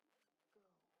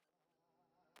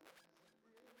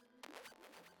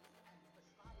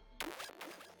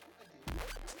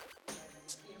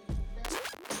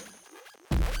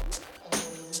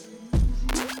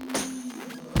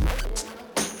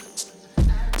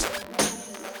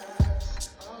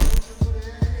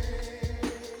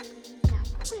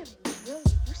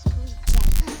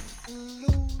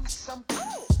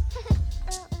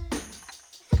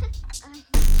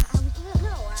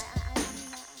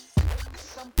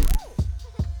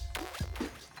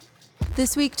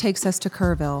This week takes us to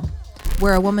Kerrville,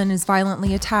 where a woman is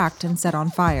violently attacked and set on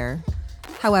fire.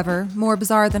 However, more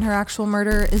bizarre than her actual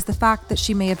murder is the fact that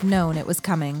she may have known it was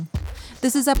coming.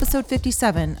 This is episode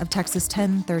 57 of Texas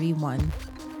 1031.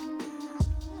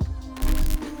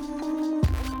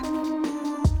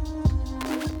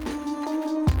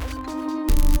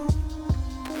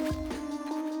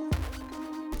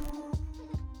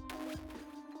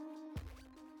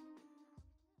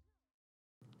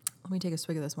 Let me take a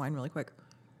swig of this wine really quick.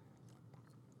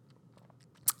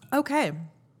 Okay.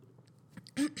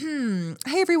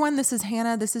 Hey everyone, this is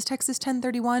Hannah. This is Texas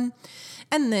 1031,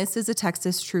 and this is a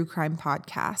Texas true crime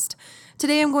podcast.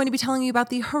 Today I'm going to be telling you about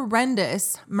the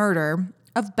horrendous murder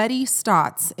of Betty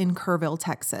Stotts in Kerrville,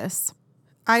 Texas.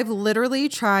 I've literally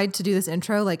tried to do this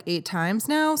intro like 8 times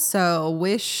now, so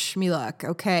wish me luck.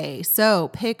 Okay, so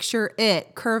picture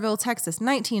it. Kerrville, Texas,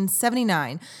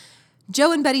 1979.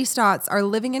 Joe and Betty Stotts are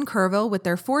living in Kerrville with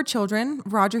their 4 children,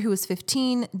 Roger, who is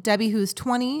 15, Debbie, who is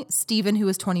 20, Stephen, who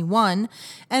is 21,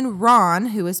 and Ron,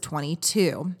 who is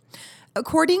 22.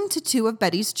 According to 2 of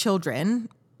Betty's children,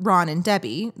 Ron and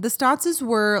Debbie, the Stottses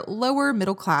were lower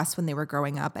middle class when they were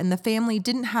growing up, and the family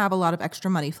didn't have a lot of extra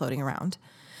money floating around.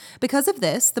 Because of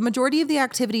this, the majority of the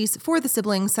activities for the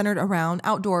siblings centered around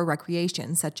outdoor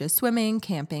recreation, such as swimming,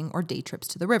 camping, or day trips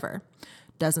to the river.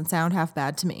 Doesn't sound half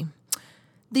bad to me.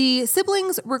 The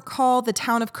siblings recall the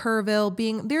town of Kerrville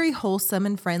being very wholesome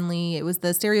and friendly. It was the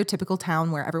stereotypical town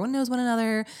where everyone knows one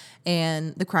another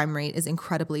and the crime rate is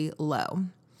incredibly low.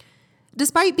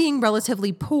 Despite being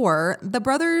relatively poor, the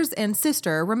brothers and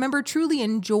sister remember truly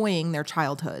enjoying their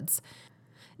childhoods.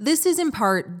 This is in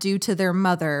part due to their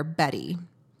mother, Betty.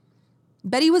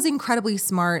 Betty was incredibly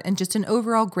smart and just an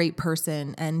overall great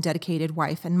person and dedicated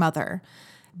wife and mother.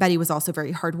 Betty was also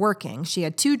very hardworking. She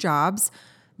had 2 jobs.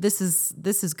 This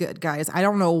is good, guys. I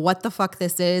don't know what the fuck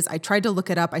this is. I tried to look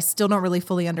it up. I still don't really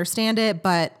fully understand it,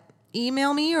 but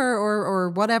email me or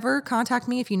whatever. Contact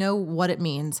me if you know what it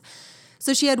means.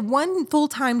 So she had 1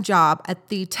 full-time job at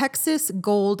the Texas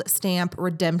Gold Stamp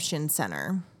Redemption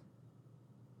Center.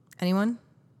 Anyone?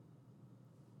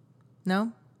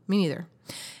 No? Me neither.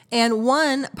 And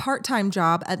 1 part-time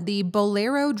job at the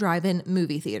Bolero Drive-In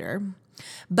movie theater.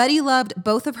 Betty loved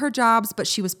both of her jobs, but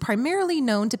she was primarily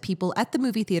known to people at the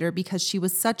movie theater because she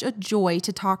was such a joy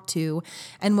to talk to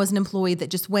and was an employee that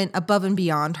just went above and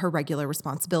beyond her regular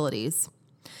responsibilities.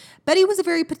 Betty was a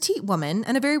very petite woman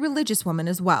and a very religious woman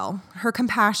as well. Her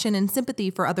compassion and sympathy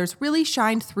for others really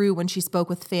shined through when she spoke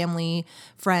with family,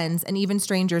 friends, and even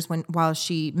strangers while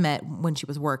she met when she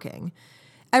was working.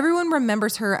 Everyone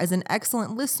remembers her as an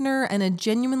excellent listener and a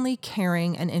genuinely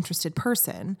caring and interested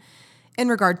person. In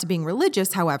regard to being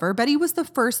religious, however, Betty was the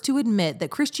first to admit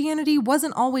that Christianity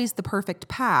wasn't always the perfect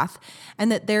path and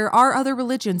that there are other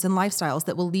religions and lifestyles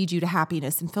that will lead you to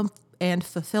happiness and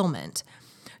fulfillment.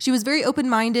 She was very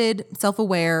open-minded,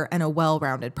 self-aware, and a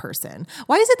well-rounded person.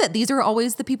 Why is it that these are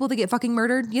always the people that get fucking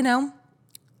murdered, you know?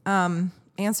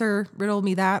 Riddle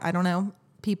me that. I don't know.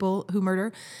 People who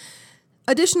murder.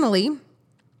 Additionally,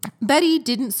 Betty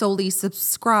didn't solely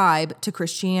subscribe to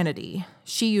Christianity.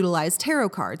 She utilized tarot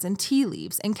cards and tea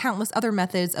leaves and countless other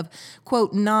methods of,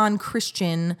 quote,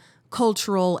 non-Christian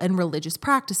cultural and religious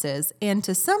practices. And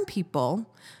to some people,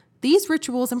 these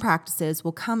rituals and practices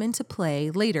will come into play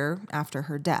later after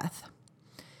her death.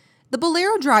 The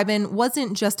Bolero Drive-In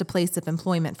wasn't just a place of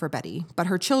employment for Betty, but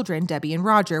her children, Debbie and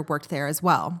Roger, worked there as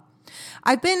well.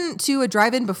 I've been to a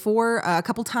drive-in before a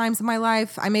couple times in my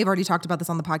life. I may have already talked about this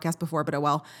on the podcast before, but oh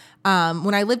well.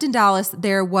 When I lived in Dallas,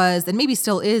 there was, and maybe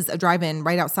still is, a drive-in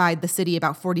right outside the city,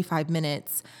 about 45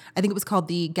 minutes. I think it was called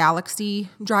the Galaxy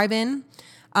Drive-In.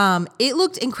 It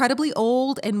looked incredibly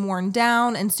old and worn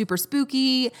down and super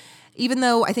spooky, even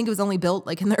though I think it was only built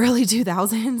like in the early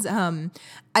 2000s.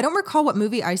 I don't recall what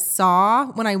movie I saw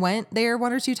when I went there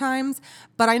 1 or 2 times,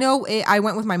 but I know I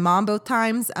went with my mom both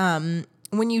times.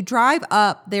 When you drive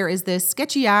up, there is this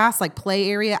sketchy ass like play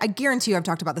area. I guarantee you I've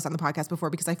talked about this on the podcast before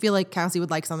because I feel like Cassie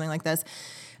would like something like this.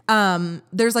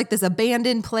 There's like this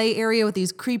abandoned play area with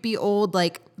these creepy old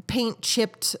like paint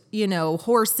chipped,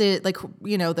 horses, like,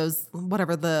 those,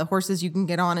 whatever the horses you can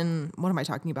get on and what am I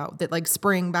talking about? That like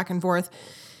spring back and forth.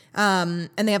 And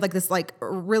they have like this like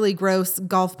really gross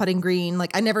golf putting green.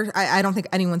 Like I don't think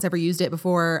anyone's ever used it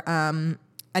before.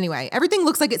 Anyway, everything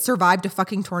looks like it survived a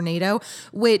fucking tornado,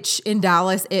 which in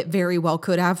Dallas, it very well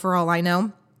could have for all I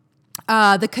know.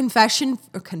 The concession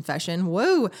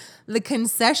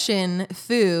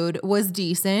food was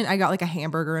decent. I got like a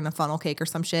hamburger and a funnel cake or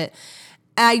some shit.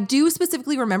 I do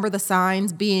specifically remember the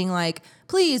signs being like,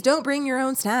 please don't bring your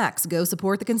own snacks. Go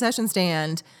support the concession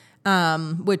stand,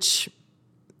 which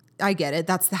I get it.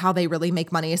 That's how they really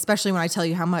make money, especially when I tell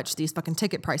you how much these fucking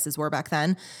ticket prices were back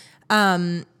then.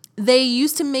 They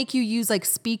used to make you use like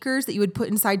speakers that you would put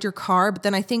inside your car. But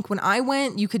then I think when I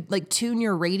went, you could like tune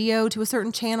your radio to a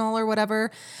certain channel or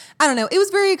whatever. I don't know. It was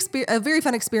a very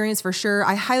fun experience for sure.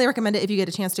 I highly recommend it if you get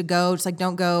a chance to go. Just like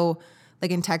don't go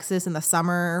like in Texas in the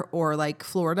summer or like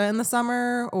Florida in the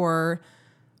summer or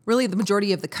really the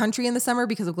majority of the country in the summer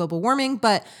because of global warming.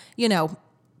 But,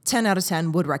 10 out of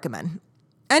 10 would recommend.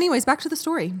 Anyways, back to the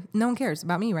story. No one cares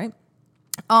about me, right?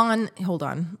 Hold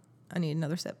on. I need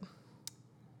another sip.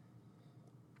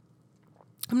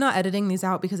 I'm not editing these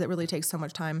out because it really takes so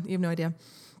much time. You have no idea.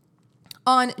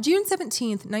 On June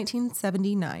 17th,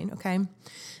 1979, okay,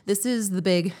 this is the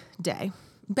big day.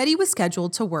 Betty was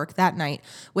scheduled to work that night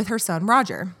with her son,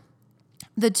 Roger.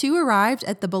 The two arrived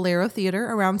at the Bolero Theater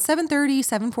around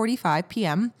 7:45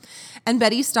 p.m., and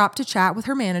Betty stopped to chat with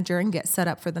her manager and get set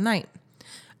up for the night.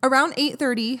 Around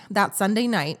 8:30 that Sunday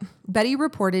night, Betty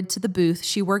reported to the booth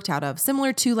she worked out of,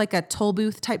 similar to like a toll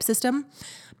booth type system.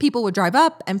 People would drive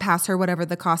up and pass her whatever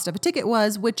the cost of a ticket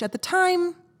was, which at the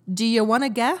time, do you want to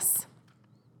guess?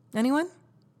 Anyone?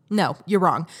 No, you're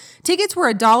wrong. Tickets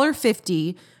were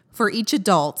 $1.50 for each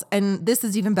adult, and this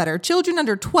is even better. Children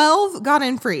under 12 got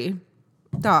in free.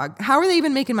 Dog, how are they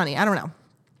even making money? I don't know.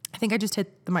 I think I just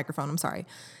hit the microphone. I'm sorry.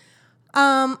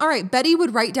 All right. Betty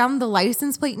would write down the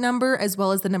license plate number as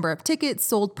well as the number of tickets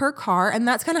sold per car, and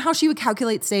that's kind of how she would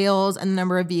calculate sales and the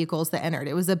number of vehicles that entered.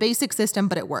 It was a basic system,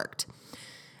 but it worked.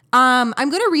 I'm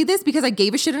going to read this because I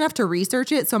gave a shit enough to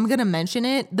research it, so I'm going to mention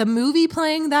it. The movie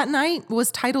playing that night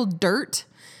was titled Dirt.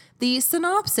 The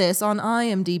synopsis on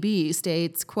IMDb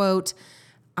states, quote,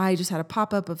 I just had a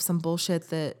pop-up of some bullshit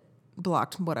that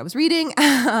blocked what I was reading.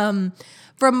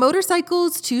 From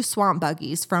motorcycles to swamp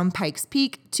buggies, from Pikes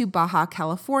Peak to Baja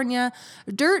California,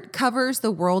 Dirt covers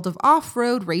the world of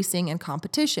off-road racing and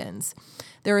competitions.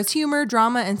 There is humor,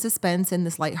 drama, and suspense in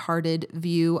this lighthearted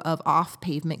view of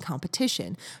off-pavement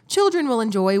competition. Children will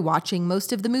enjoy watching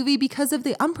most of the movie because of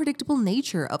the unpredictable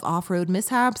nature of off-road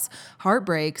mishaps,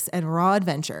 heartbreaks, and raw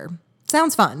adventure.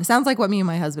 Sounds fun. Sounds like what me and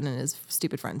my husband and his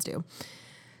stupid friends do.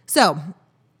 So,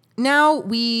 now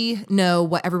we know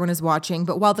what everyone is watching,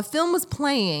 but while the film was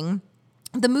playing,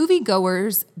 the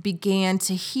moviegoers began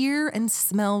to hear and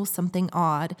smell something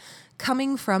odd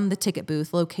coming from the ticket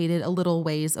booth located a little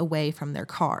ways away from their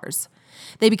cars.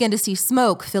 They began to see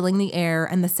smoke filling the air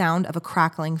and the sound of a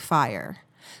crackling fire.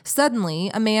 Suddenly,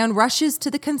 a man rushes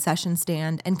to the concession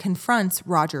stand and confronts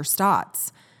Roger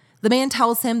Stotts. The man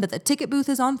tells him that the ticket booth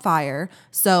is on fire,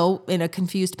 so in a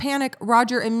confused panic,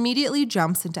 Roger immediately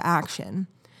jumps into action.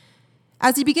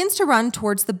 As he begins to run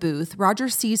towards the booth, Roger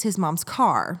sees his mom's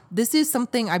car. This is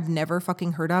something I've never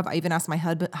fucking heard of. I even asked my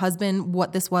husband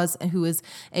what this was, who is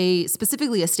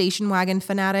specifically a station wagon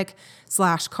fanatic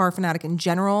 / car fanatic in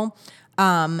general.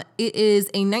 It is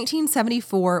a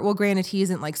 1974, well, granted, he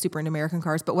isn't like super into American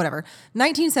cars, but whatever.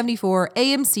 1974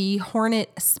 AMC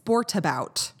Hornet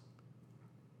Sportabout.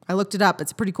 I looked it up.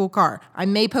 It's a pretty cool car. I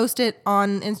may post it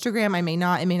on Instagram. I may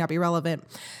not. It may not be relevant.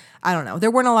 I don't know. There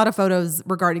weren't a lot of photos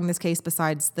regarding this case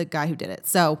besides the guy who did it.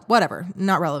 So whatever,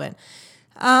 not relevant.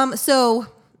 So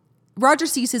Roger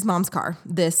sees his mom's car,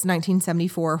 this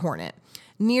 1974 Hornet,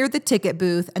 near the ticket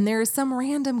booth, and there is some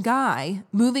random guy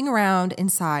moving around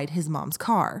inside his mom's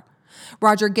car.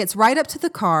 Roger gets right up to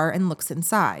the car and looks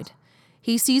inside.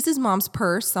 He sees his mom's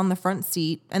purse on the front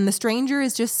seat, and the stranger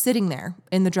is just sitting there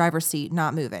in the driver's seat,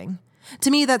 not moving.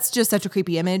 To me, that's just such a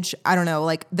creepy image. I don't know,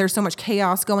 like there's so much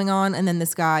chaos going on, and then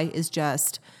this guy is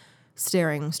just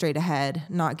staring straight ahead,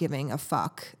 not giving a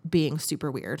fuck, being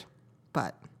super weird.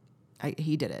 But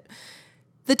he did it.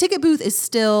 The ticket booth is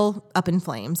still up in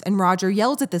flames, and Roger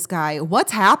yells at this guy,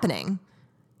 "What's happening?"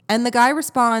 And the guy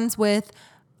responds with,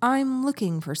 "I'm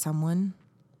looking for someone."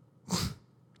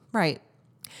 Right.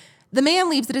 The man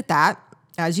leaves it at that,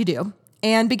 as you do,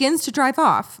 and begins to drive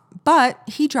off. But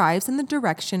he drives in the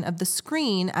direction of the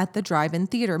screen at the drive-in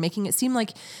theater, making it seem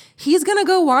like he's going to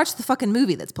go watch the fucking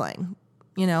movie that's playing.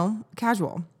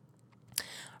 Casual.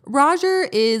 Roger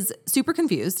is super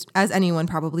confused, as anyone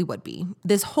probably would be.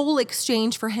 This whole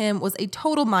exchange for him was a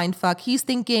total mindfuck. He's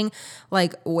thinking,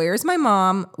 like, where's my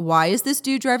mom? Why is this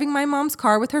dude driving my mom's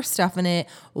car with her stuff in it?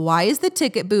 Why is the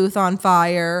ticket booth on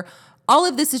fire? All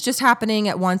of this is just happening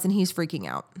at once, and he's freaking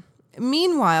out.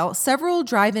 Meanwhile, several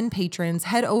drive-in patrons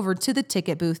head over to the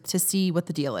ticket booth to see what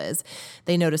the deal is.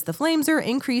 They notice the flames are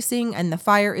increasing and the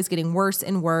fire is getting worse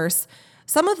and worse.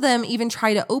 Some of them even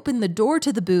try to open the door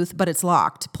to the booth, but it's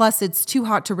locked. Plus, it's too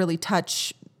hot to really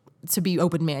touch to be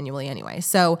opened manually anyway.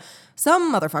 So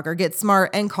some motherfucker gets smart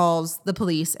and calls the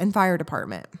police and fire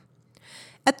department.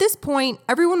 At this point,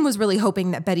 everyone was really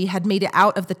hoping that Betty had made it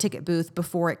out of the ticket booth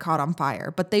before it caught on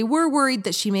fire, but they were worried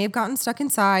that she may have gotten stuck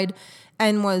inside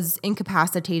and was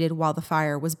incapacitated while the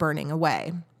fire was burning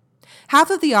away.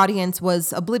 Half of the audience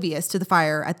was oblivious to the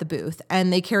fire at the booth,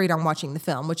 and they carried on watching the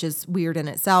film, which is weird in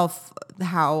itself,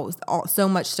 how so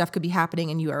much stuff could be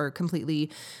happening and you are completely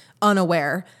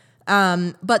unaware.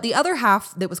 But the other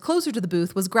half that was closer to the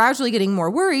booth was gradually getting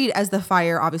more worried as the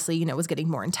fire obviously, was getting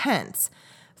more intense.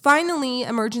 Finally,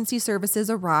 emergency services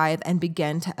arrive and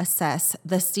begin to assess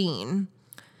the scene.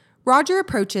 Roger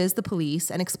approaches the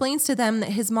police and explains to them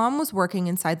that his mom was working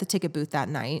inside the ticket booth that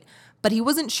night, but he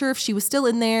wasn't sure if she was still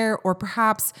in there or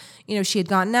perhaps, she had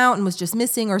gotten out and was just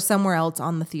missing or somewhere else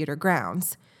on the theater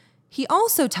grounds. He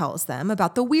also tells them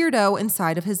about the weirdo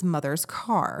inside of his mother's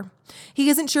car. He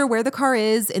isn't sure where the car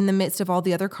is in the midst of all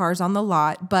the other cars on the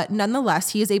lot, but nonetheless,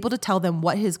 he is able to tell them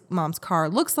what his mom's car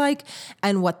looks like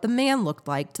and what the man looked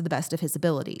like to the best of his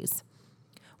abilities.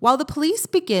 While the police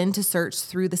begin to search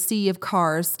through the sea of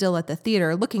cars still at the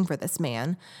theater looking for this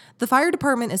man, the fire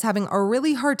department is having a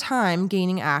really hard time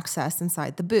gaining access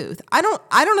inside the booth. I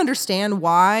don't understand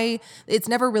why. It's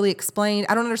never really explained.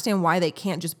 I don't understand why they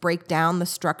can't just break down the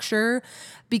structure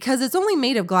because it's only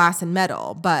made of glass and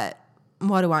metal, but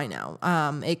what do I know?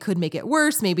 It could make it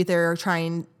worse. Maybe they're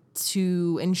trying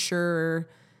to ensure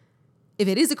if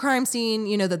it is a crime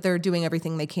scene, that they're doing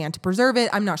everything they can to preserve it.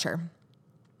 I'm not sure.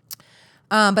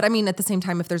 But I mean, at the same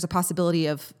time, if there's a possibility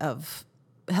of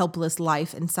helpless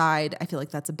life inside, I feel like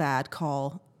that's a bad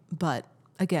call. But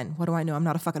again, what do I know? I'm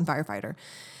not a fucking firefighter.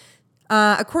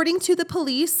 According to the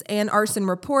police and arson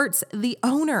reports, the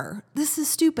owner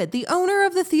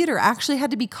of the theater actually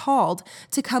had to be called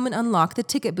to come and unlock the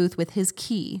ticket booth with his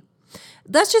key.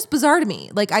 That's just bizarre to me.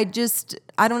 Like, I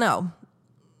don't know.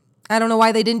 I don't know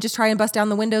why they didn't just try and bust down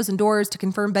the windows and doors to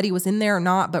confirm Betty was in there or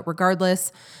not, but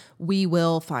regardless, we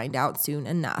will find out soon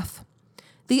enough.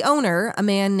 The owner, a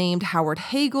man named Howard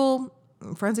Hagel,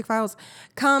 Forensic Files,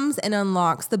 comes and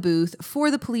unlocks the booth for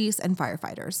the police and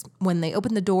firefighters. When they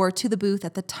opened the door to the booth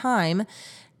at the time,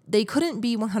 they couldn't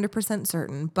be 100%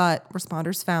 certain, but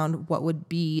responders found what would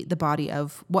be the body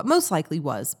of what most likely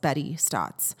was Betty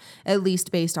Stotts, at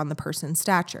least based on the person's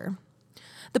stature.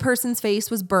 The person's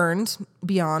face was burned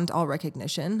beyond all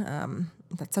recognition.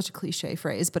 That's such a cliche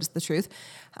phrase, but it's the truth.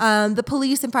 The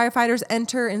police and firefighters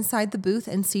enter inside the booth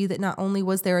and see that not only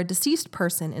was there a deceased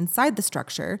person inside the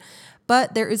structure,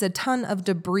 but there is a ton of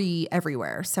debris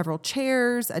everywhere. Several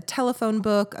chairs, a telephone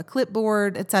book, a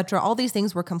clipboard, etc. All these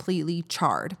things were completely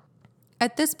charred.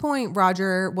 At this point,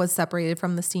 Roger was separated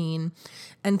from the scene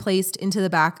and placed into the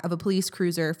back of a police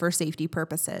cruiser for safety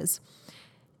purposes.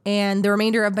 And the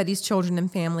remainder of Betty's children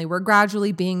and family were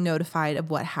gradually being notified of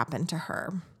what happened to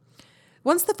her.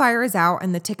 Once the fire is out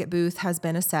and the ticket booth has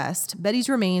been assessed, Betty's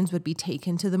remains would be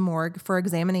taken to the morgue for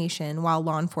examination while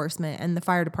law enforcement and the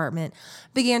fire department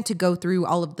began to go through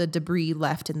all of the debris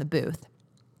left in the booth.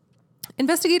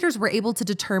 Investigators were able to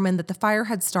determine that the fire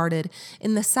had started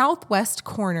in the southwest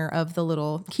corner of the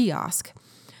little kiosk.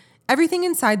 Everything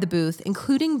inside the booth,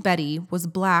 including Betty, was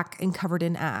black and covered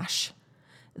in ash.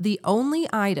 The only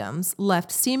items left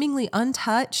seemingly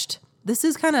untouched, this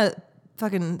is kind of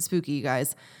fucking spooky, you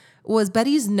guys, was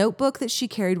Betty's notebook that she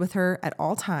carried with her at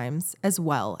all times, as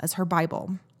well as her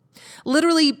Bible.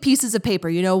 Literally pieces of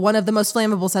paper, one of the most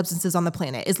flammable substances on the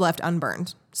planet is left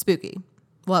unburned. Spooky.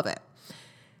 Love it.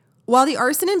 While the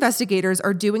arson investigators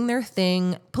are doing their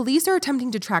thing, police are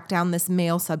attempting to track down this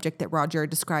male subject that Roger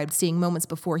described seeing moments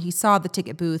before he saw the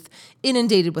ticket booth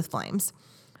inundated with flames.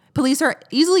 Police are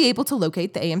easily able to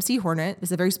locate the AMC Hornet,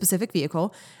 it's a very specific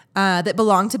vehicle, that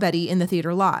belonged to Betty in the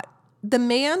theater lot. The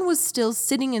man was still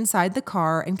sitting inside the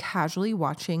car and casually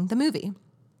watching the movie.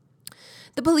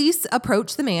 The police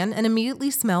approach the man and immediately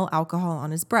smell alcohol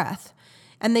on his breath,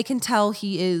 and they can tell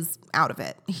he is out of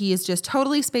it. He is just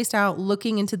totally spaced out,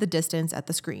 looking into the distance at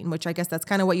the screen, which I guess that's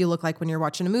kind of what you look like when you're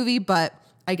watching a movie, but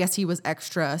I guess he was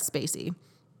extra spacey.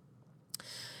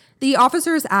 The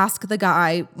officers ask the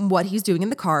guy what he's doing in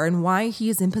the car and why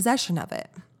he is in possession of it.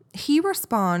 He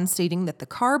responds stating that the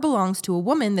car belongs to a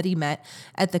woman that he met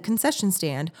at the concession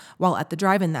stand while at the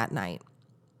drive-in that night.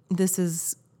 This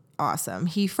is awesome.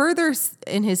 He furthers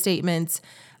in his statements,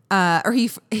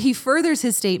 he furthers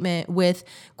his statement with,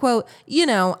 quote,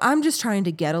 I'm just trying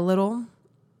to get a little.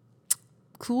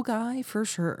 Cool guy for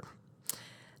sure.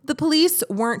 The police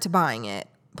weren't buying it.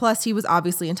 Plus, he was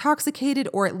obviously intoxicated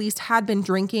or at least had been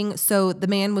drinking, so the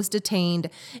man was detained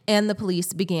and the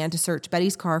police began to search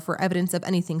Betty's car for evidence of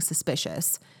anything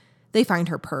suspicious. They find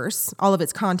her purse. All of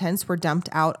its contents were dumped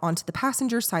out onto the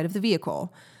passenger side of the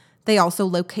vehicle. They also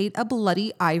locate a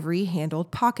bloody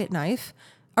ivory-handled pocket knife,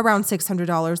 around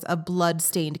 $600 of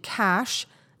blood-stained cash,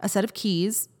 a set of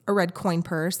keys, a red coin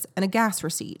purse, and a gas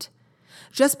receipt.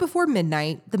 Just before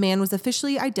midnight, the man was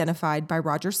officially identified by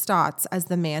Roger Stotts as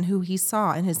the man who he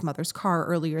saw in his mother's car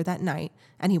earlier that night,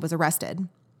 and he was arrested.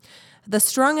 The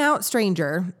strung-out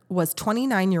stranger was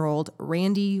 29-year-old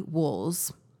Randy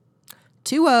Wools.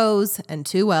 2 O's and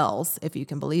 2 L's, if you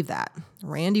can believe that.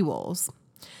 Randy Wools.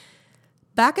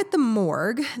 Back at the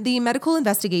morgue, the medical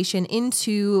investigation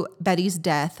into Betty's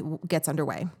death gets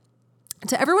underway.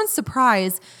 To everyone's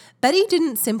surprise, Betty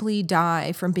didn't simply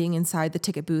die from being inside the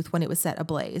ticket booth when it was set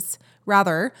ablaze.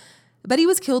 Rather, Betty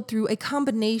was killed through a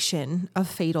combination of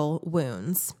fatal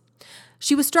wounds.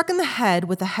 She was struck in the head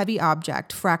with a heavy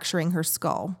object, fracturing her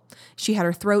skull. She had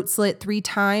her throat slit 3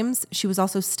 times. She was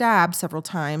also stabbed several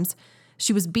times.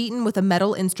 She was beaten with a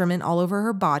metal instrument all over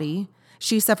her body.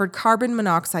 She suffered carbon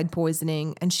monoxide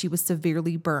poisoning, and she was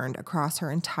severely burned across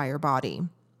her entire body.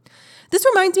 This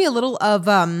reminds me a little of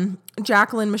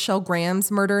Jacqueline Michelle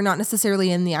Graham's murder, not necessarily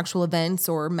in the actual events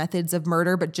or methods of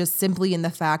murder, but just simply in the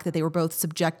fact that they were both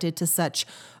subjected to such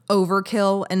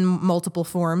overkill and multiple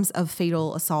forms of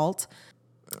fatal assault.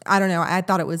 I don't know. I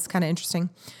thought it was kind of interesting.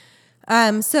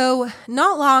 So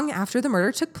not long after the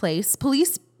murder took place,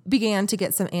 police began to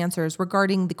get some answers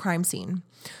regarding the crime scene.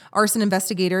 Arson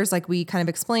investigators, like we kind of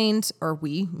explained, or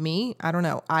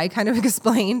I kind of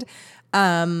explained,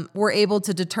 were able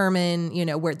to determine,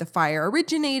 where the fire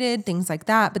originated, things like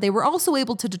that. But they were also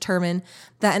able to determine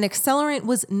that an accelerant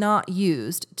was not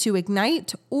used to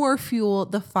ignite or fuel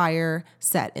the fire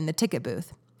set in the ticket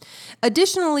booth.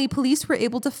 Additionally, police were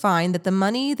able to find that the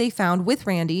money they found with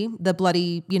Randy, the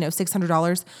bloody,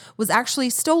 $600, was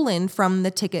actually stolen from the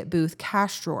ticket booth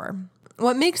cash drawer.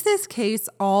 What makes this case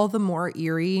all the more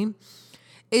eerie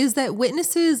is that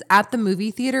witnesses at the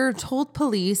movie theater told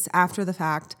police after the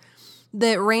fact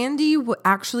that Randy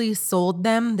actually sold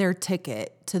them their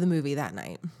ticket to the movie that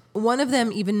night. One of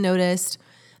them even noticed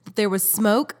that there was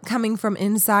smoke coming from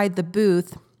inside the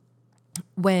booth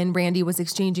when Randy was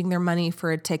exchanging their money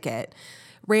for a ticket.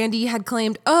 Randy had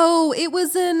claimed, it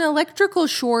was an electrical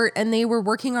short and they were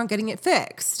working on getting it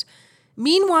fixed.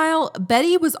 Meanwhile,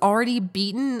 Betty was already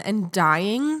beaten and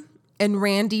dying, and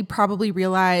Randy probably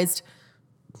realized,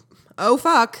 oh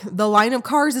fuck, the line of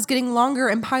cars is getting longer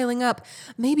and piling up.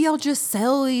 Maybe I'll just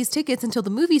sell these tickets until the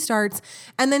movie starts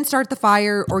and then start the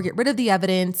fire or get rid of the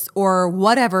evidence or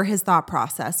whatever his thought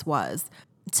process was.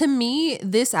 To me,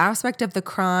 this aspect of the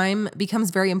crime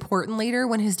becomes very important later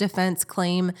when his defense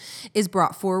claim is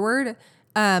brought forward.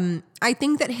 I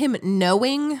think that him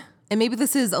knowing, and maybe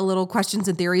this is a little questions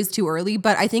and theories too early,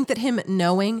 but I think that him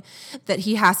knowing that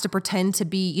he has to pretend to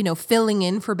be, filling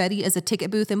in for Betty as a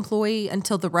ticket booth employee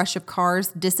until the rush of cars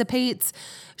dissipates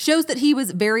shows that he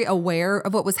was very aware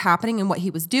of what was happening and what he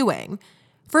was doing.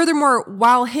 Furthermore,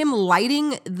 while him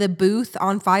lighting the booth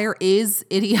on fire is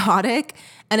idiotic,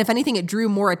 and if anything, it drew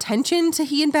more attention to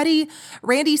he and Betty,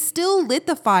 Randy still lit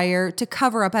the fire to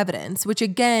cover up evidence, which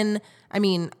again,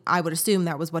 I would assume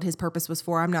that was what his purpose was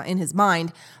for. I'm not in his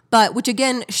mind, but which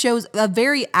again shows a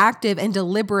very active and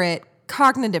deliberate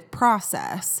cognitive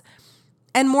process.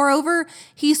 And moreover,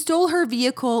 he stole her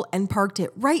vehicle and parked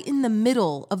it right in the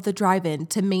middle of the drive-in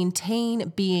to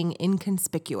maintain being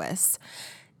inconspicuous.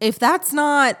 If that's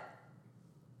not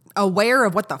aware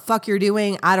of what the fuck you're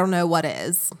doing, I don't know what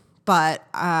is, but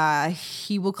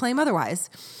he will claim otherwise.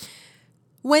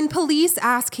 When police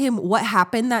ask him what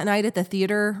happened that night at the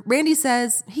theater, Randy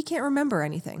says he can't remember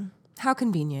anything. How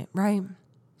convenient, right?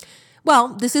 Well,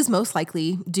 this is most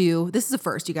likely due, this is a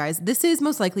first, you guys, this is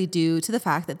most likely due to the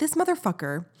fact that this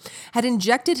motherfucker had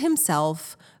injected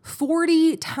himself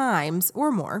 40 times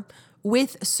or more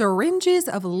with syringes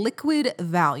of liquid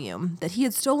Valium that he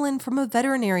had stolen from a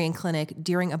veterinarian clinic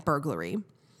during a burglary.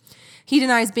 He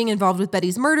denies being involved with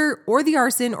Betty's murder or the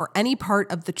arson or any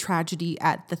part of the tragedy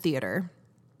at the theater.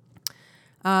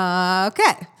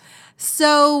 Okay.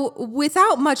 So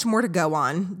without much more to go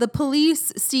on, the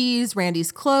police seize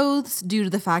Randy's clothes due to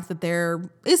the fact that there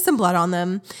is some blood on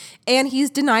them, and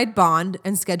he's denied bond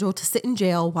and scheduled to sit in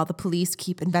jail while the police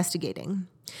keep investigating.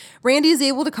 Randy is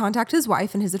able to contact his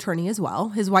wife and his attorney as well.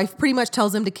 His wife pretty much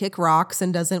tells him to kick rocks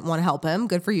and doesn't want to help him.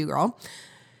 Good for you, girl.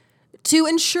 To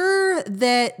ensure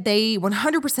that they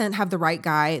 100% have the right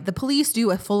guy, the police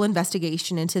do a full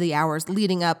investigation into the hours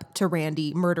leading up to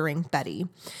Randy murdering Betty.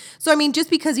 So, just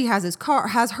because he has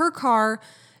her car,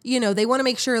 they want to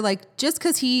make sure, just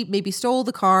because he maybe stole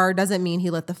the car doesn't mean he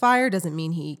lit the fire, doesn't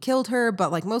mean he killed her,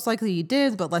 but most likely he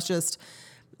did, but let's just,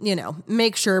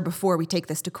 make sure before we take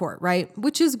this to court, right?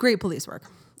 Which is great police work,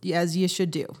 as you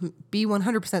should do. Be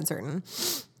 100% certain.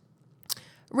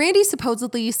 Randy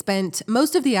supposedly spent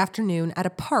most of the afternoon at a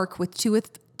park with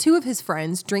two of his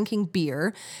friends drinking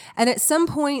beer, and at some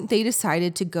point they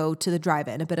decided to go to the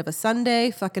drive-in, a bit of a Sunday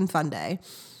fucking fun day.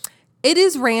 It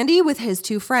is Randy with his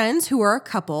two friends, who are a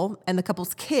couple, and the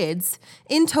couple's kids.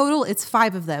 In total, it's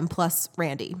 5 of them plus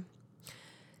Randy.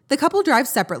 The couple drives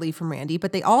separately from Randy,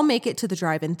 but they all make it to the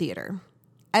drive-in theater.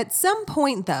 At some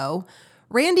point, though,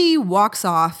 Randy walks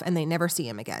off and they never see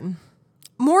him again.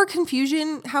 More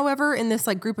confusion, however, in this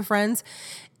group of friends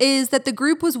is that the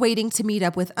group was waiting to meet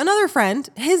up with another friend.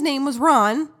 His name was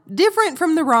Ron, different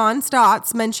from the Ron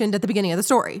Stotts mentioned at the beginning of the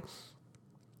story.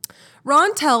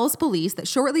 Ron tells police that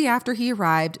shortly after he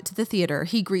arrived to the theater,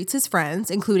 he greets his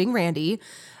friends, including Randy,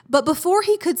 but before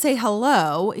he could say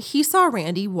hello, he saw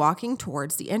Randy walking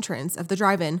towards the entrance of the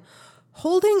drive-in,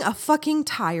 holding a fucking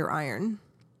tire iron.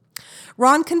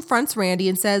 Ron confronts Randy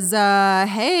and says,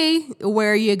 hey,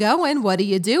 where are you going? What are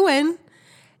you doing?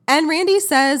 And Randy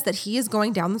says that he is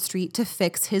going down the street to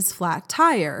fix his flat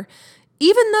tire,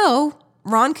 even though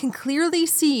Ron can clearly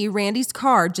see Randy's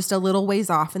car just a little ways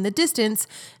off in the distance,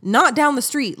 not down the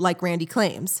street like Randy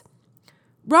claims.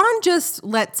 Ron just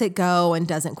lets it go and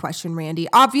doesn't question Randy.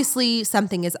 Obviously,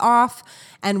 something is off,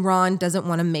 and Ron doesn't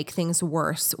want to make things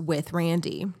worse with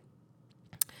Randy.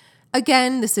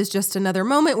 Again, this is just another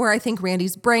moment where I think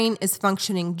Randy's brain is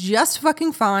functioning just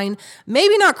fucking fine.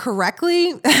 Maybe not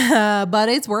correctly, but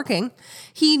it's working.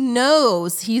 He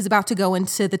knows he's about to go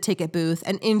into the ticket booth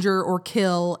and injure or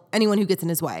kill anyone who gets in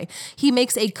his way. He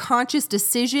makes a conscious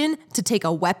decision to take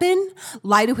a weapon,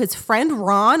 lie to his friend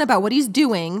Ron about what he's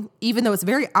doing, even though it's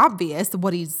very obvious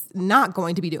what he's not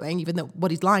going to be doing, even though what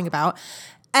he's lying about,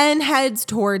 and heads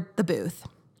toward the booth.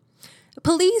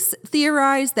 Police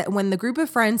theorize that when the group of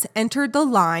friends entered the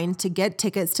line to get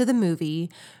tickets to the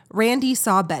movie, Randy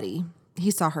saw Betty.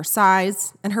 He saw her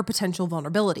size and her potential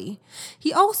vulnerability.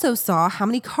 He also saw how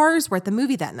many cars were at the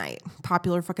movie that night.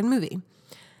 Popular fucking movie.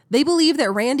 They believe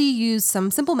that Randy used some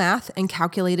simple math and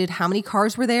calculated how many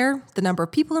cars were there, the number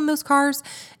of people in those cars,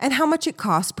 and how much it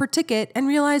cost per ticket, and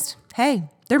realized, hey,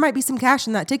 there might be some cash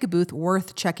in that ticket booth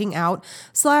worth checking out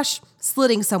 /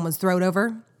 slitting someone's throat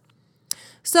over.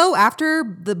 So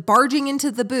after the barging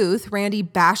into the booth, Randy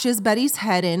bashes Betty's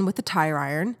head in with the tire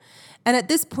iron. And at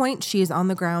this point, she is on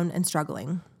the ground and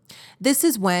struggling. This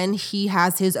is when he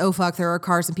has his, oh fuck, there are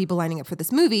cars and people lining up for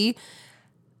this movie.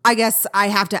 I guess I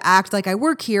have to act like I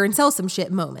work here and sell some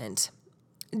shit moment.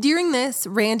 During this,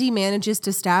 Randy manages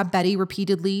to stab Betty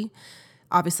repeatedly,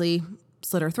 obviously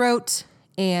slit her throat,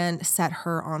 and set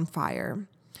her on fire.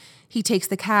 He takes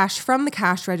the cash from the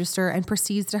cash register and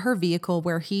proceeds to her vehicle,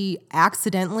 where he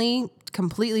accidentally,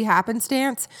 completely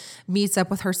happenstance, meets up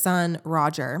with her son,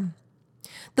 Roger.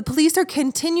 The police are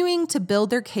continuing to build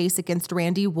their case against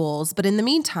Randy Wools, but in the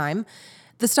meantime,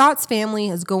 the Stotts family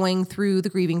is going through the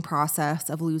grieving process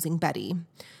of losing Betty.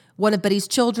 One of Betty's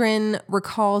children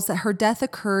recalls that her death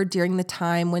occurred during the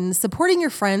time when supporting your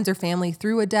friends or family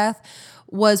through a death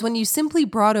was when you simply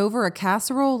brought over a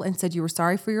casserole and said you were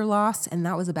sorry for your loss, and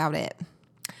that was about it.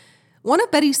 One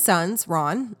of Betty's sons,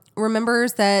 Ron,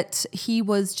 remembers that he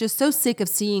was just so sick of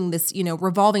seeing this,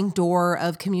 revolving door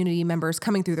of community members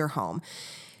coming through their home.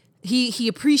 He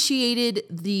appreciated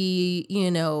the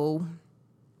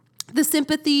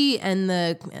sympathy and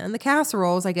the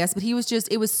casseroles, I guess, but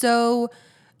it was so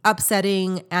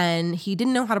upsetting, and he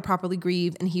didn't know how to properly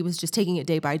grieve, and he was just taking it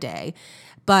day by day.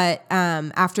 But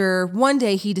after one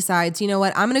day, he decides, you know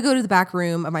what, I'm going to go to the back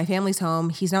room of my family's home.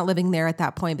 He's not living there at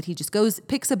that point, but he just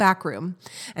picks a back room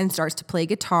and starts to play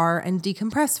guitar and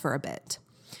decompress for a bit.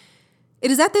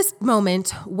 It is at this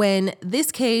moment when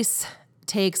this case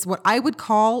takes what I would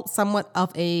call somewhat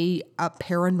of a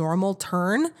paranormal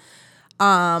turn.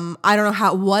 I don't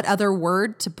know what other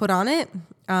word to put on it,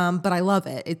 but I love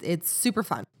it. It's super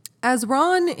fun. As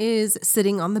Ron is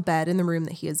sitting on the bed in the room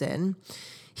that he is in,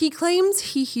 he claims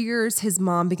he hears his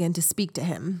mom begin to speak to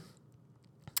him.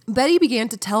 Betty began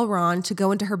to tell Ron to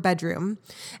go into her bedroom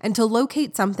and to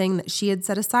locate something that she had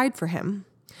set aside for him.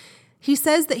 He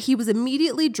says that he was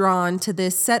immediately drawn to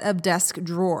this set of desk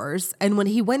drawers, and when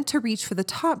he went to reach for the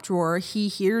top drawer, he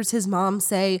hears his mom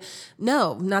say,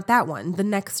 "No, not that one, the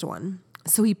next one."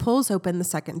 So he pulls open the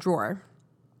second drawer.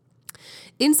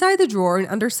 Inside the drawer and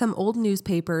under some old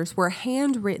newspapers were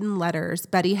handwritten letters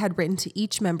Betty had written to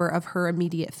each member of her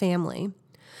immediate family.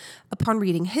 Upon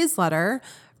reading his letter,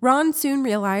 Ron soon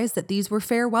realized that these were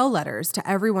farewell letters to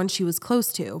everyone she was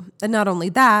close to. And not only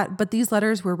that, but these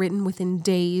letters were written within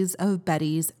days of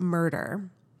Betty's murder.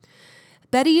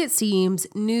 Betty, it seems,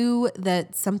 knew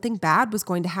that something bad was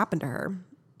going to happen to her.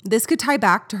 This could tie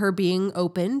back to her being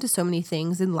open to so many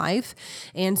things in life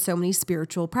and so many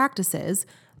spiritual practices.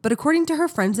 But according to her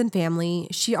friends and family,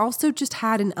 she also just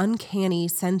had an uncanny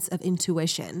sense of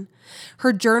intuition.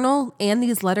 Her journal and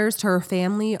these letters to her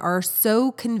family are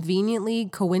so conveniently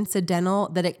coincidental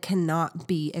that it cannot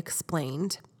be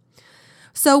explained.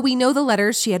 So we know the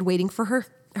letters she had waiting for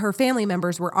her family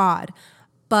members were odd,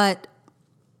 but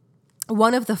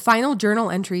one of the final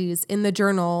journal entries in the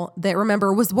journal that,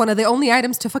 remember, was one of the only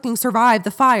items to fucking survive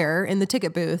the fire in the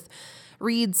ticket booth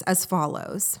reads as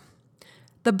follows.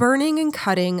 The burning and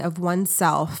cutting of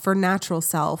oneself for natural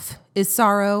self is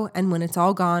sorrow, and when it's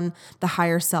all gone, the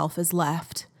higher self is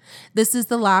left. This is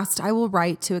the last I will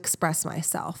write to express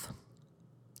myself.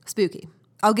 Spooky.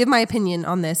 I'll give my opinion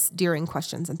on this during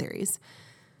questions and theories.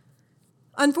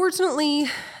 Unfortunately,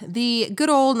 the good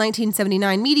old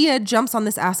 1979 media jumps on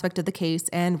this aspect of the case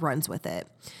and runs with it.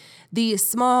 The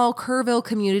small Kerrville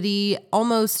community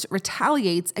almost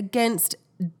retaliates against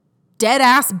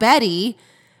dead-ass Betty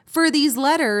for these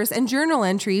letters and journal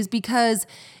entries because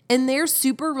in their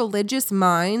super religious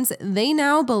minds, they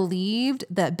now believed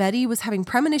that Betty was having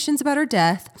premonitions about her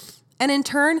death, and in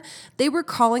turn, they were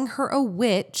calling her a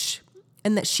witch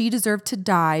and that she deserved to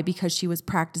die because she was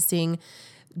practicing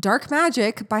dark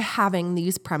magic by having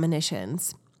these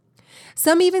premonitions.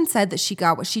 Some even said that she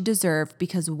got what she deserved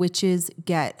because witches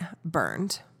get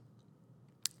burned.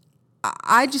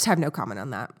 I just have no comment on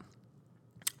that.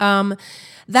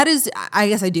 That is, I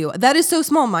guess I do. That is so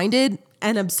small-minded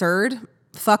and absurd.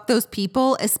 Fuck those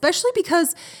people, especially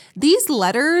because these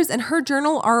letters and her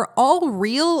journal are all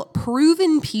real,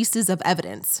 proven pieces of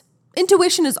evidence.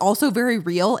 Intuition is also very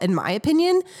real, in my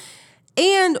opinion.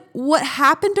 And what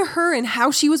happened to her and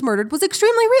how she was murdered was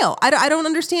extremely real. I don't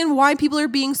understand why people are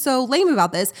being so lame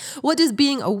about this. What does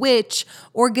being a witch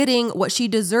or getting what she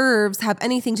deserves have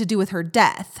anything to do with her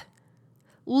death?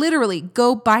 Literally,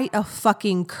 go bite a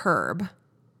fucking curb.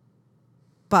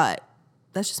 But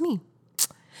that's just me.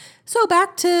 So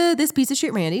back to this piece of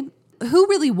shit Randy. Who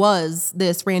really was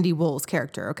this Randy Wolves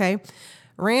character, okay?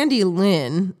 Randy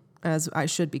Lynn, as I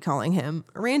should be calling him,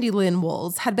 Randy Lynn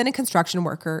Wolves had been a construction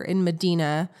worker in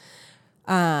Medina?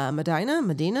 Now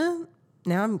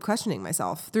I'm questioning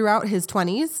myself. Throughout his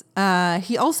 20s,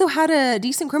 he also had a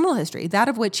decent criminal history, that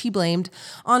of which he blamed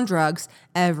on drugs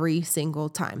every single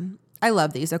time. I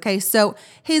love these, okay? So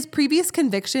his previous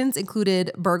convictions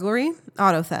included burglary,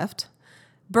 auto theft,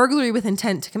 burglary with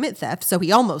intent to commit theft, so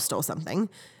he almost stole something,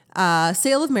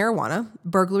 sale of marijuana,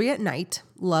 burglary at night,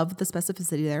 love the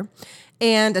specificity there,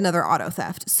 and another auto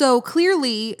theft. So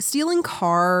clearly, stealing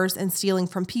cars and stealing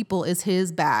from people is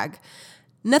his bag.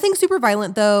 Nothing super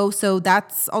violent, though, so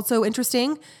that's also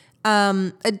interesting.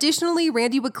 Additionally,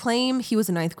 Randy would claim he was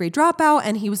a 9th grade dropout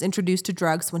and he was introduced to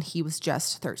drugs when he was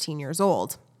just 13 years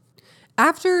old.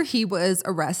 After he was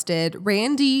arrested,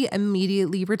 Randy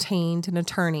immediately retained an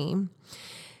attorney.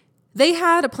 They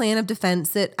had a plan of defense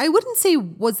that I wouldn't say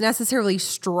was necessarily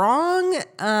strong,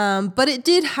 but it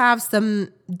did have some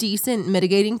decent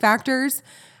mitigating factors.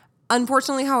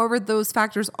 Unfortunately, however, those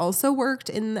factors also worked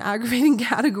in the aggravating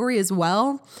category as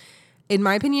well, in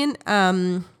my opinion.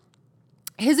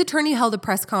 His attorney held a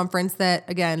press conference that,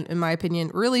 again, in my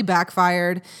opinion, really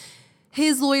backfired.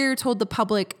 His lawyer told the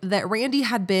public that Randy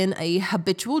had been a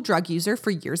habitual drug user for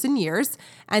years and years,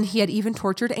 and he had even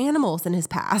tortured animals in his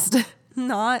past.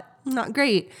 Not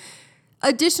great.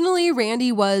 Additionally,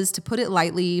 Randy was, to put it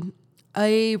lightly,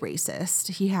 a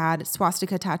racist. He had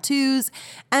swastika tattoos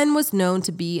and was known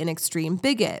to be an extreme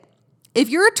bigot. If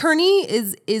your attorney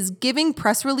is giving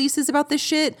press releases about this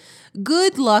shit,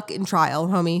 good luck in trial,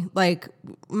 homie. Like,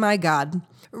 my God.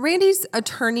 Randy's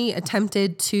attorney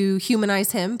attempted to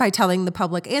humanize him by telling the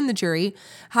public and the jury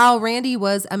how Randy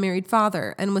was a married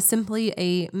father and was simply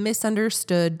a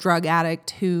misunderstood drug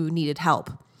addict who needed help.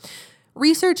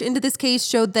 Research into this case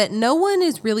showed that no one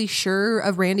is really sure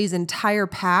of Randy's entire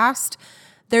past.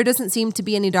 There doesn't seem to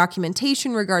be any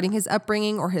documentation regarding his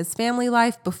upbringing or his family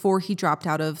life before he dropped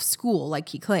out of school, like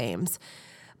he claims.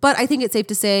 But I think it's safe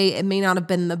to say it may not have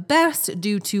been the best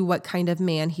due to what kind of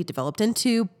man he developed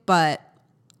into, but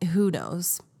who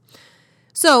knows?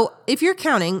 So if you're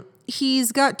counting,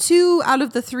 he's got 2 out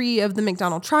of the 3 of the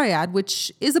McDonald triad,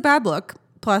 which is a bad look.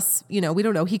 Plus, we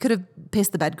don't know. He could have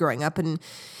pissed the bed growing up and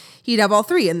he'd have all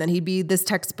 3, and then he'd be this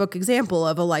textbook example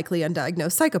of a likely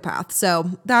undiagnosed psychopath.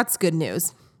 So that's good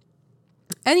news.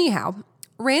 Anyhow,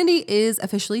 Randy is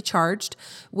officially charged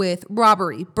with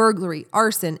robbery, burglary,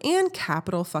 arson, and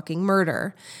capital fucking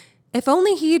murder. If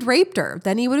only he'd raped her,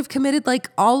 then he would have committed like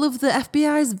all of the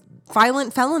FBI's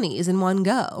violent felonies in one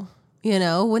go.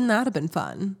 Wouldn't that have been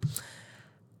fun?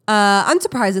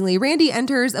 Unsurprisingly, Randy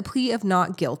enters a plea of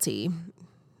not guilty.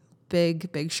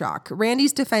 Big shock.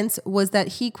 Randy's defense was that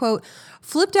he, quote,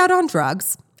 flipped out on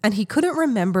drugs And he couldn't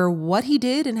remember what he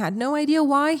did and had no idea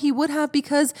why he would have,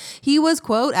 because he was,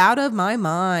 quote, out of my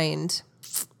mind.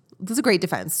 This is a great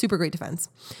defense, super great defense.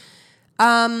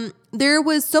 There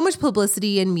was so much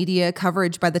publicity and media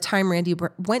coverage by the time Randy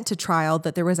went to trial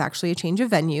that there was actually a change of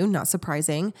venue, not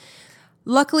surprising.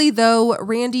 Luckily, though,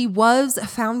 Randy was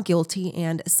found guilty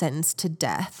and sentenced to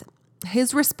death.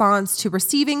 His response to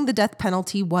receiving the death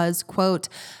penalty was, quote,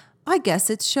 "I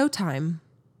guess it's showtime."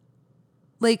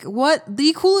 Like, what?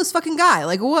 The coolest fucking guy.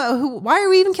 Like, what? Why are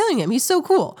we even killing him? He's so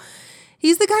cool.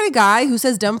 He's the kind of guy who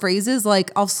says dumb phrases like,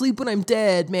 "I'll sleep when I'm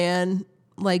dead, man."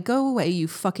 Like, go away, you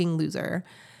fucking loser.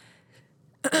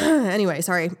 Anyway,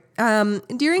 sorry.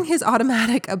 During his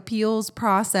automatic appeals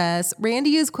process,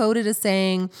 Randy is quoted as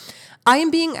saying, "I am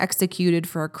being executed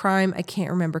for a crime I can't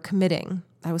remember committing.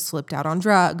 I was flipped out on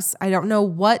drugs. I don't know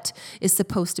what is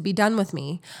supposed to be done with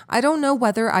me. I don't know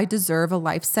whether I deserve a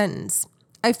life sentence.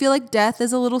 I feel like death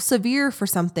is a little severe for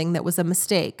something that was a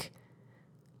mistake."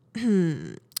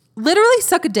 Literally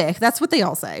suck a dick. That's what they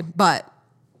all say, but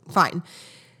fine.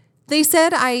 They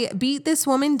said, "I beat this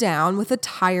woman down with a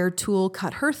tire tool,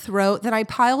 cut her throat, then I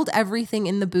piled everything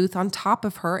in the booth on top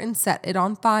of her and set it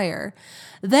on fire.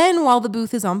 Then while the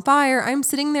booth is on fire, I'm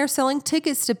sitting there selling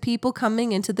tickets to people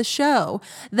coming into the show.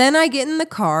 Then I get in the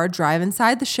car, drive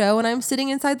inside the show, and I'm sitting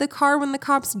inside the car when the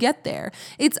cops get there.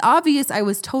 It's obvious I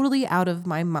was totally out of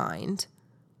my mind."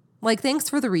 Like, thanks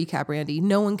for the recap, Randy.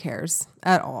 No one cares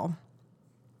at all.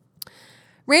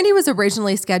 Randy was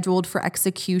originally scheduled for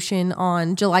execution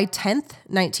on July 10th,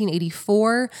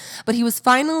 1984, but he was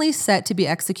finally set to be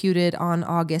executed on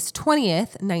August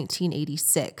 20th,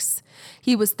 1986.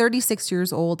 He was 36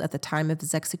 years old at the time of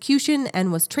his execution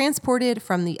and was transported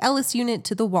from the Ellis unit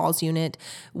to the Walls unit,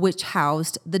 which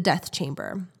housed the death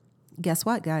chamber. Guess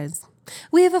what, guys?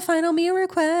 We have a final meal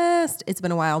request. It's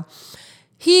been a while.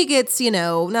 He gets,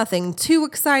 nothing too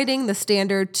exciting. The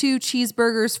standard 2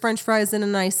 cheeseburgers, french fries, and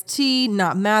an iced tea.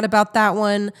 Not mad about that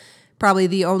one. Probably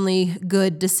the only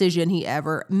good decision he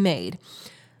ever made.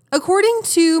 According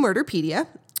to Murderpedia,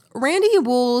 Randy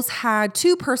Wools had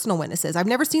 2 personal witnesses. I've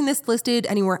never seen this listed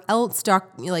anywhere else,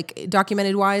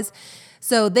 documented wise.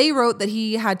 So they wrote that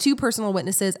he had 2 personal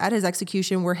witnesses at his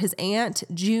execution were his aunt,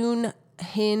 June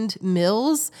Hind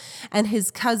Mills, and his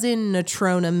cousin,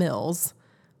 Natrona Mills.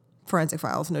 Forensic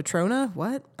Files, Natrona,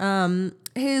 what?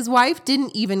 His wife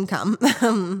didn't even come.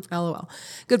 LOL.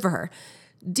 Good for her.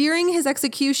 During his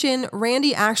execution,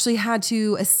 Randy actually had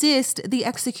to assist the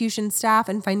execution staff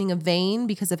in finding a vein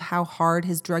because of how hard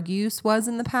his drug use was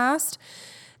in the past.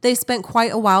 They spent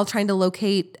quite a while trying to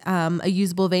locate a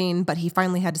usable vein, but he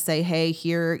finally had to say, "Hey,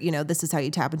 here, this is how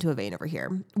you tap into a vein over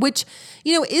here," which,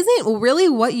 isn't really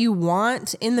what you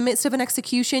want in the midst of an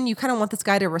execution. You kind of want this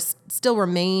guy to still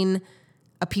remain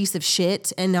a piece of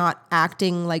shit and not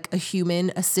acting like a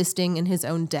human assisting in his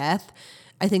own death.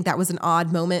 I think that was an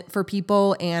odd moment for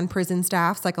people and prison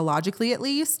staff, psychologically at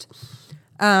least.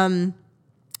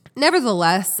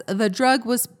 Nevertheless, the drug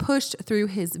was pushed through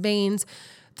his veins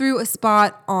through a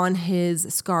spot on his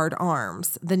scarred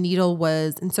arms. The needle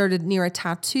was inserted near a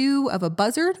tattoo of a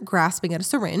buzzard grasping at a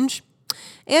syringe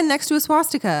and next to a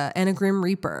swastika and a Grim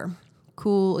Reaper.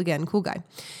 Cool guy.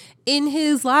 In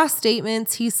his last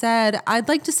statements, he said, "I'd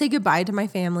like to say goodbye to my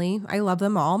family. I love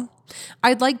them all.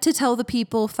 I'd like to tell the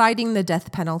people fighting the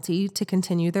death penalty to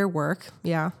continue their work."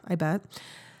 Yeah, I bet.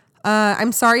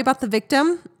 "I'm sorry about the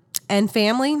victim and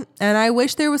family, and I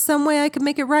wish there was some way I could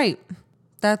make it right."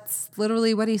 That's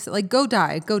literally what he said. Like, go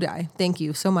die. Thank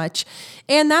you so much.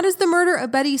 And that is the murder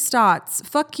of Betty Stotts.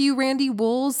 Fuck you, Randy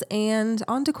Wools, and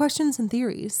on to questions and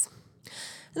theories.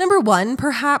 Number 1,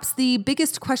 perhaps the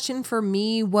biggest question for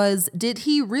me was, did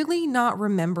he really not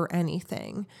remember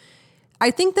anything?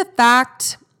 I think the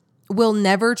fact will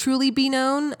never truly be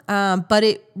known, but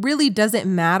it really doesn't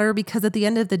matter because at the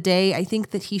end of the day, I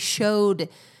think that he showed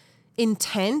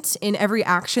intent in every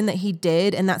action that he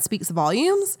did, and that speaks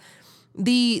volumes.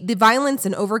 The violence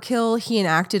and overkill he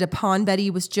enacted upon Betty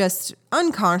was just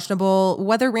unconscionable.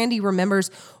 Whether Randy remembers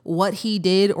what he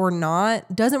did or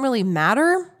not doesn't really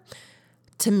matter.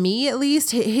 To me, at least,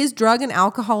 his drug and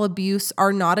alcohol abuse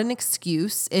are not an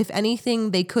excuse. If anything,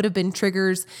 they could have been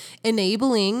triggers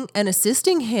enabling and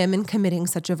assisting him in committing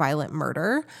such a violent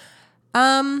murder.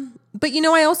 But,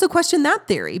 I also question that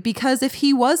theory because if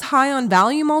he was high on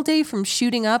Valium all day from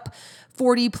shooting up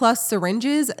 40 plus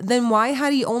syringes, then why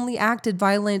had he only acted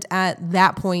violent at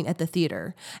that point at the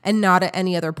theater and not at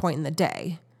any other point in the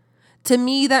day? To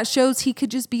me, that shows he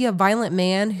could just be a violent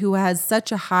man who has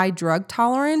such a high drug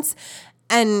tolerance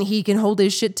and he can hold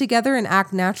his shit together and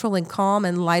act natural and calm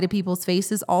and lie to people's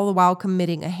faces all the while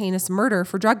committing a heinous murder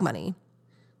for drug money.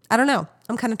 I don't know.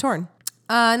 I'm kind of torn.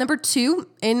 Number 2,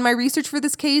 in my research for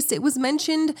this case, it was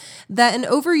mentioned that an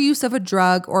overuse of a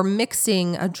drug or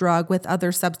mixing a drug with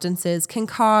other substances can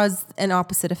cause an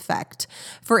opposite effect.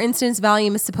 For instance,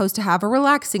 Valium is supposed to have a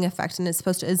relaxing effect and it's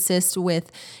supposed to assist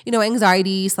with,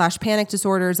 anxiety/panic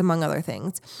disorders, among other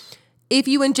things. If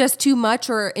you ingest too much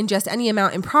or ingest any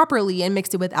amount improperly and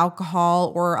mix it with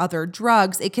alcohol or other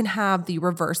drugs, it can have the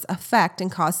reverse effect and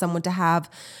cause someone to have,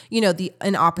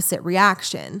 an opposite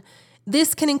reaction.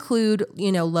 This can include,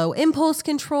 low impulse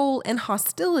control and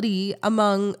hostility,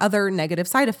 among other negative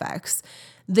side effects.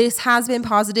 This has been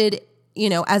posited,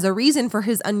 as a reason for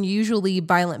his unusually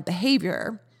violent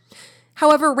behavior.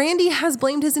 However, Randy has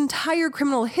blamed his entire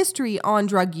criminal history on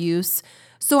drug use,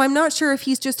 so I'm not sure if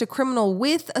he's just a criminal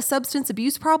with a substance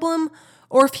abuse problem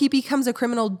or if he becomes a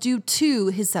criminal due to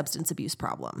his substance abuse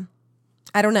problem.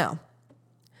 I don't know.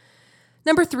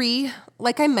 Number 3,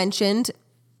 like I mentioned,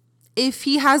 if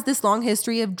he has this long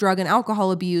history of drug and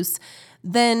alcohol abuse,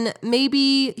 then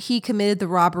maybe he committed the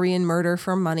robbery and murder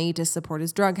for money to support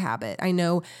his drug habit. I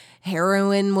know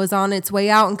heroin was on its way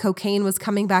out and cocaine was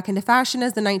coming back into fashion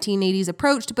as the 1980s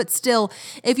approached, but still,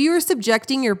 if you are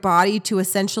subjecting your body to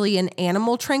essentially an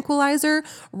animal tranquilizer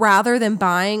rather than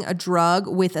buying a drug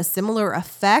with a similar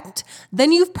effect,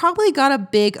 then you've probably got a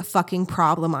big fucking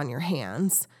problem on your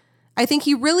hands. I think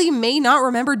he really may not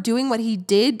remember doing what he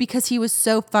did because he was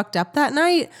so fucked up that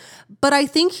night, but I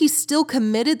think he still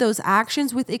committed those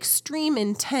actions with extreme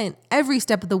intent every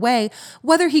step of the way,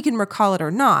 whether he can recall it or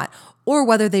not, or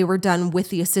whether they were done with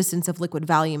the assistance of liquid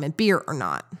Valium and beer or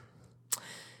not.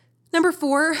 Number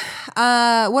 4,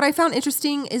 what I found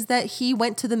interesting is that he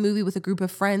went to the movie with a group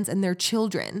of friends and their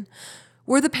children.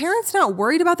 Were the parents not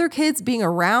worried about their kids being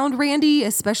around Randy,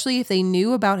 especially if they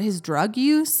knew about his drug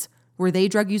use? Were they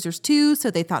drug users too, so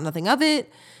they thought nothing of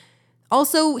it?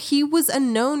 Also, he was a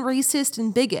known racist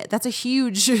and bigot. That's a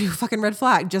huge fucking red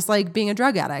flag, just like being a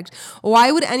drug addict.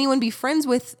 Why would anyone be friends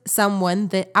with someone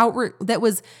that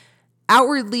was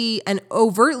outwardly and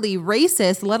overtly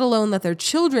racist, let alone let their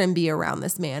children be around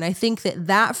this man? I think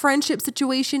that friendship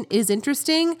situation is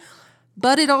interesting,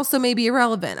 but it also may be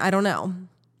irrelevant. I don't know.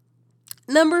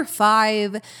 Number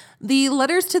 5, the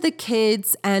letters to the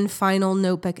kids and final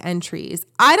notebook entries.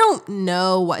 I don't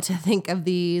know what to think of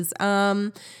these.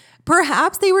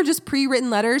 Perhaps they were just pre-written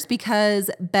letters because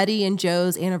Betty and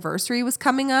Joe's anniversary was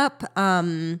coming up.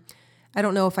 I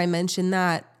don't know if I mentioned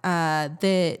that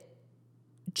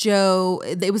Joe,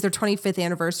 it was their 25th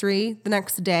anniversary the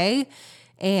next day,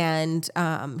 and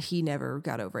he never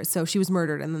got over it. So she was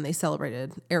murdered, and then they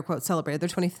celebrated, air quotes, celebrated their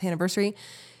 25th anniversary.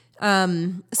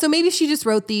 So maybe she just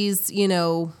wrote these,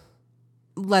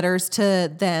 letters to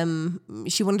them.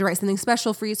 She wanted to write something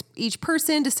special for each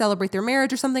person to celebrate their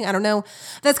marriage or something. I don't know.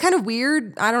 That's kind of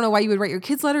weird. I don't know why you would write your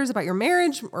kids letters about your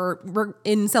marriage or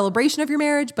in celebration of your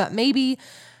marriage, but maybe.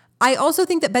 I also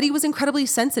think that Betty was incredibly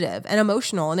sensitive and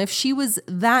emotional. And if she was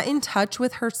that in touch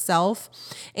with herself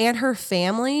and her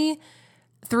family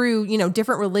through,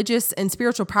 different religious and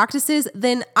spiritual practices,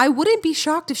 then I wouldn't be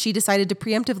shocked if she decided to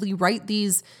preemptively write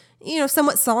these,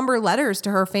 somewhat somber letters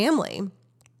to her family.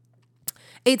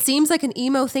 It seems like an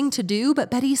emo thing to do,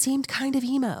 but Betty seemed kind of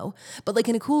emo, but like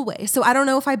in a cool way. So I don't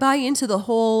know if I buy into the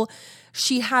whole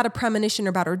she had a premonition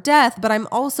about her death, but I'm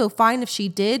also fine if she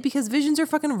did because visions are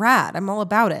fucking rad. I'm all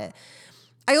about it.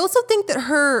 I also think that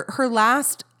her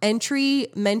last entry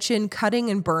mentioned cutting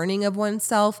and burning of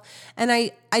oneself. And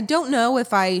I don't know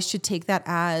if I should take that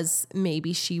as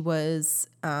maybe she was,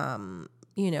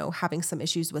 having some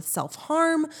issues with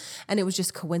self-harm and it was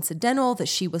just coincidental that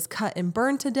she was cut and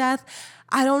burned to death.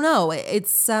 I don't know.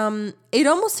 It's, it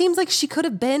almost seems like she could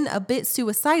have been a bit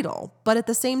suicidal, but at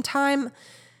the same time,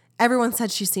 everyone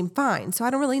said she seemed fine. So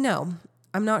I don't really know.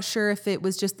 I'm not sure if it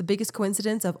was just the biggest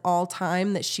coincidence of all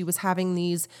time that she was having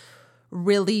these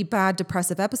really bad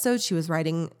depressive episodes. She was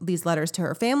writing these letters to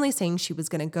her family saying she was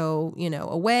going to go,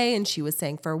 away, and she was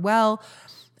saying farewell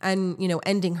and,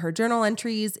 ending her journal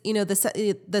entries.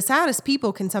 The saddest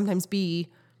people can sometimes be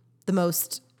the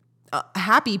most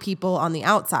happy people on the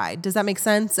outside. Does that make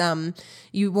sense?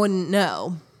 You wouldn't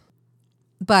know.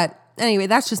 But anyway,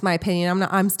 that's just my opinion.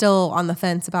 I'm still on the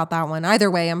fence about that one. Either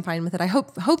way, I'm fine with it. I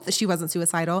hope that she wasn't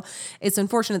suicidal. It's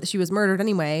unfortunate that she was murdered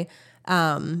anyway.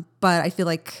 But I feel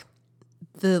like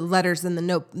the letters and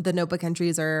the notebook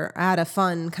entries add a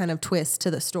fun kind of twist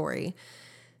to the story.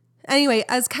 Anyway,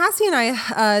 as Cassie and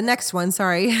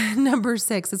I, number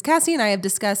 6, as Cassie and I have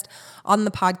discussed on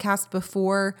the podcast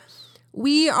before,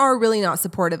 we are really not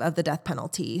supportive of the death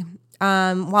penalty.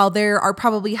 While there are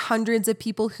probably hundreds of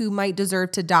people who might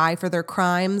deserve to die for their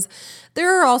crimes,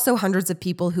 there are also hundreds of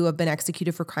people who have been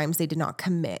executed for crimes they did not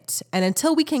commit. And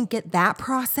until we can get that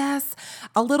process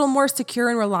a little more secure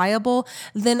and reliable,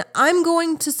 then I'm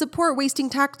going to support wasting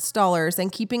tax dollars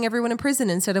and keeping everyone in prison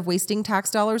instead of wasting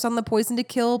tax dollars on the poison to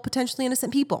kill potentially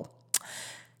innocent people.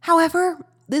 However,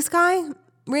 this guy,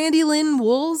 Randy Lynn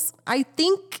Wools, I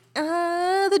think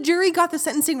the jury got the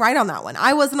sentencing right on that one.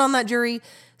 I wasn't on that jury,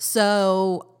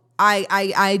 so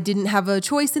I didn't have a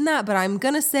choice in that, but I'm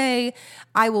going to say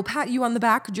I will pat you on the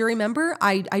back, jury member.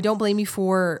 I don't blame you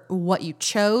for what you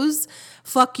chose.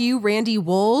 Fuck you, Randy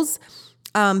Wools.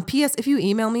 P.S. If you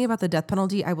email me about the death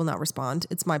penalty, I will not respond.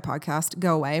 It's my podcast.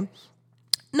 Go away.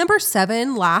 Number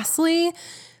 7, lastly,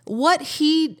 what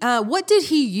did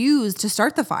he use to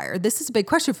start the fire? This is a big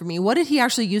question for me. What did he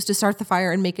actually use to start the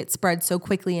fire and make it spread so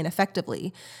quickly and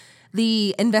effectively?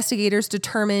 The investigators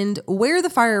determined where the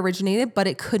fire originated, but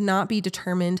it could not be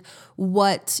determined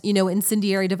what,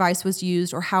 incendiary device was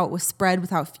used or how it was spread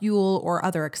without fuel or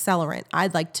other accelerant.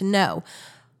 I'd like to know.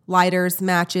 Lighters,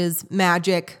 matches,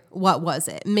 magic, what was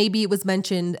it? Maybe it was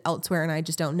mentioned elsewhere and I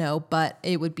just don't know, but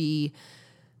it would be,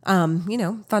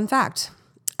 fun fact.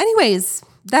 Anyways,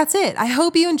 that's it. I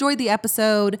hope you enjoyed the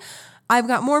episode. I've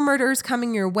got more murders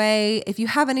coming your way. If you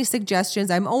have any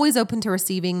suggestions, I'm always open to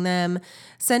receiving them.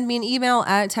 Send me an email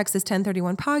at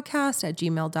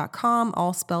texas1031podcast@gmail.com,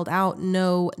 all spelled out,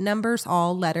 no numbers,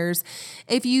 all letters,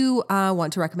 if you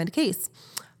want to recommend a case.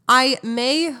 I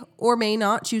may or may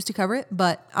not choose to cover it,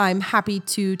 but I'm happy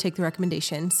to take the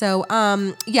recommendation. So,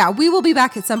 we will be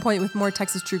back at some point with more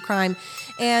Texas true crime.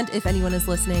 And if anyone is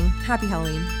listening, happy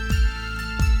Halloween.